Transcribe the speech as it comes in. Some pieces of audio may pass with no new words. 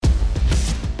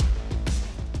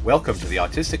Welcome to the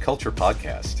Autistic Culture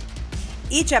Podcast.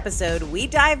 Each episode, we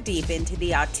dive deep into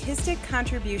the autistic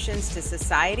contributions to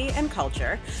society and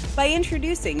culture by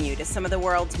introducing you to some of the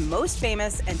world's most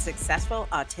famous and successful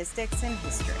autistics in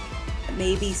history.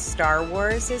 Maybe Star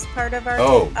Wars is part of our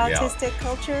autistic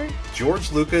culture?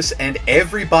 George Lucas and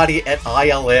everybody at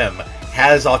ILM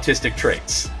has autistic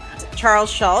traits.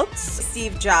 Charles Schulz,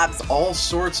 Steve Jobs. All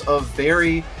sorts of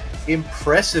very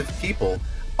impressive people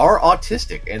are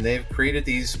autistic, and they've created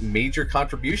these major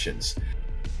contributions.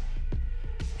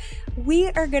 We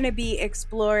are going to be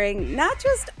exploring not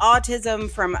just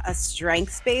autism from a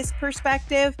strengths-based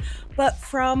perspective, but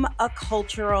from a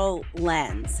cultural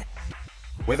lens.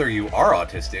 Whether you are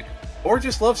autistic or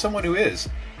just love someone who is,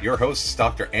 your hosts,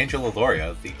 Dr. Angela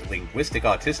Lauria, the linguistic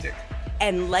autistic,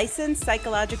 and licensed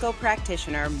psychological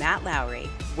practitioner Matt Lowry,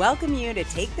 welcome you to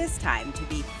take this time to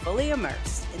be fully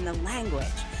immersed in the language,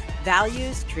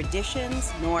 values,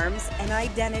 traditions, norms, and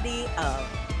identity of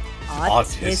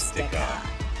Autistica.